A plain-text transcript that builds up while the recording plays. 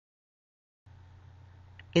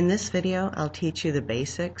In this video, I'll teach you the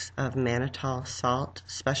basics of mannitol salt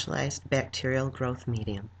specialized bacterial growth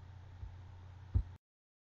medium.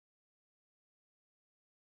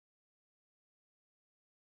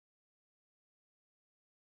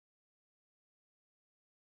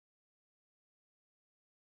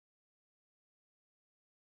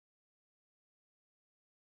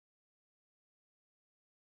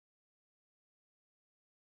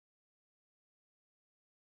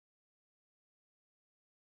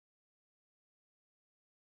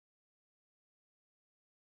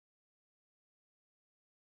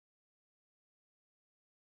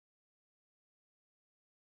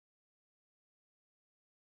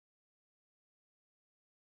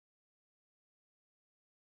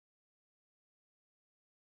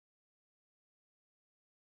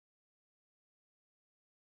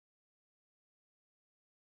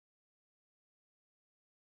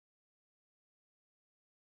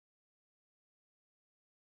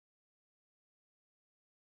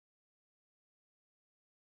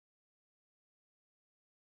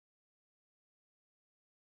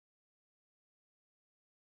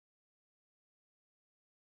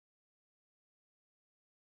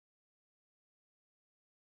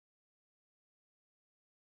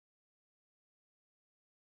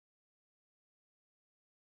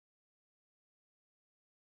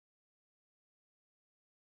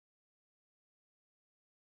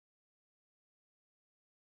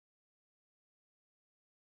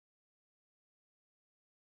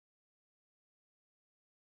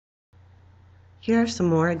 Here are some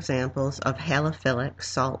more examples of halophilic,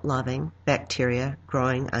 salt-loving bacteria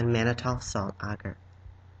growing on mannitol salt agar.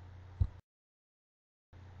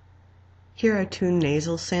 Here are two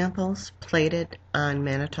nasal samples plated on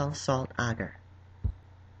mannitol salt agar.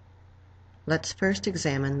 Let's first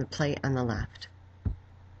examine the plate on the left.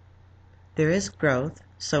 There is growth,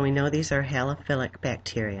 so we know these are halophilic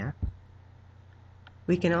bacteria.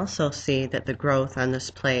 We can also see that the growth on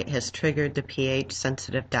this plate has triggered the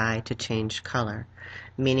pH-sensitive dye to change color,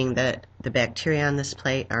 meaning that the bacteria on this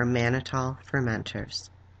plate are mannitol fermenters.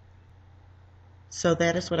 So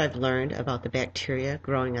that is what I've learned about the bacteria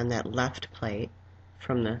growing on that left plate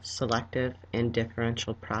from the selective and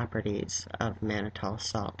differential properties of mannitol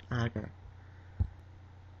salt agar.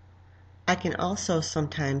 I can also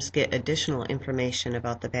sometimes get additional information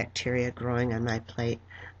about the bacteria growing on my plate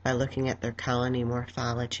by looking at their colony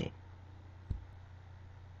morphology.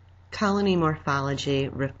 Colony morphology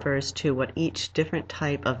refers to what each different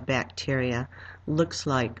type of bacteria looks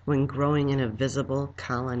like when growing in a visible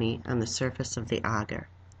colony on the surface of the agar.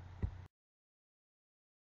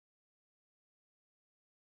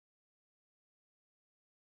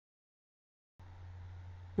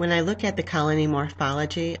 When I look at the colony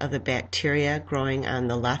morphology of the bacteria growing on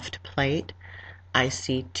the left plate, I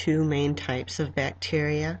see two main types of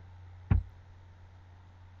bacteria.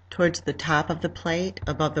 Towards the top of the plate,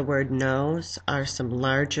 above the word nose, are some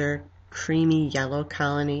larger, creamy yellow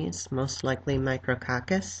colonies, most likely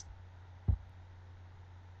Micrococcus.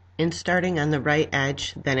 And starting on the right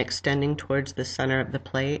edge, then extending towards the center of the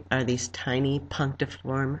plate, are these tiny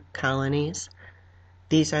punctiform colonies.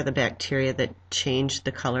 These are the bacteria that change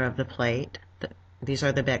the color of the plate. These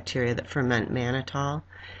are the bacteria that ferment mannitol,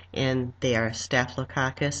 and they are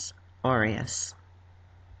Staphylococcus aureus.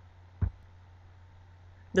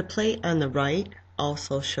 The plate on the right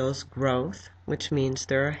also shows growth, which means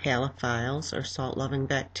there are halophiles or salt-loving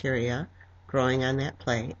bacteria growing on that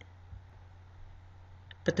plate.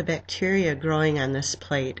 But the bacteria growing on this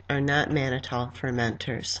plate are not mannitol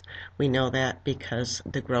fermenters. We know that because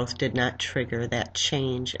the growth did not trigger that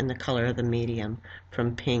change in the color of the medium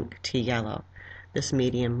from pink to yellow. This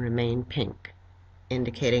medium remained pink,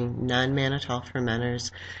 indicating non-mannitol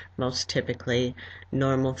fermenters, most typically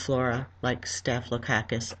normal flora like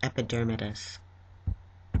Staphylococcus epidermidis.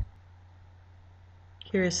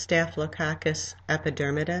 Here is Staphylococcus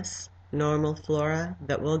epidermidis, normal flora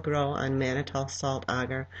that will grow on mannitol salt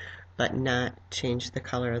agar but not change the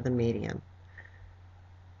color of the medium.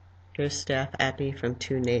 Here's Staph epi from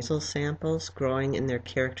two nasal samples growing in their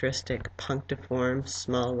characteristic punctiform,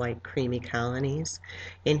 small white creamy colonies.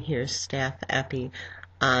 And here's Staph epi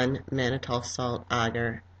on mannitol salt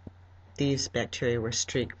agar. These bacteria were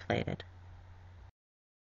streak plated.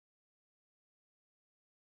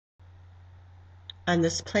 On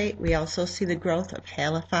this plate, we also see the growth of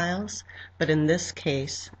halophiles, but in this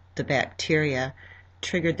case, the bacteria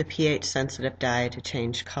triggered the pH-sensitive dye to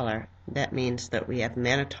change color. That means that we have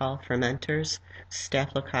mannitol fermenters,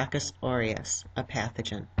 Staphylococcus aureus, a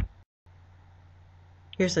pathogen.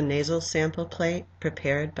 Here's a nasal sample plate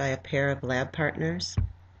prepared by a pair of lab partners.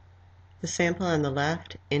 The sample on the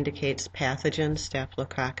left indicates pathogen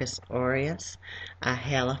Staphylococcus aureus, a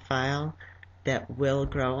halophile that will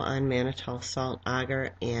grow on mannitol salt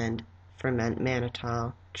agar and ferment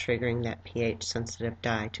mannitol, triggering that pH-sensitive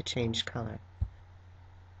dye to change color.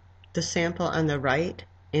 The sample on the right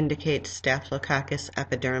indicates Staphylococcus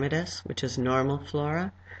epidermidis, which is normal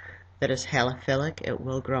flora, that is halophilic. It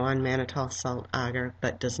will grow on mannitol salt agar,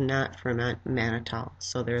 but does not ferment mannitol,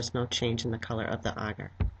 so there is no change in the color of the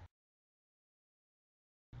agar.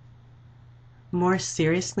 More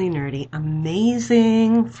seriously nerdy,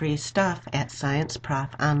 amazing free stuff at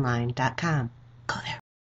scienceprofonline.com. Go there.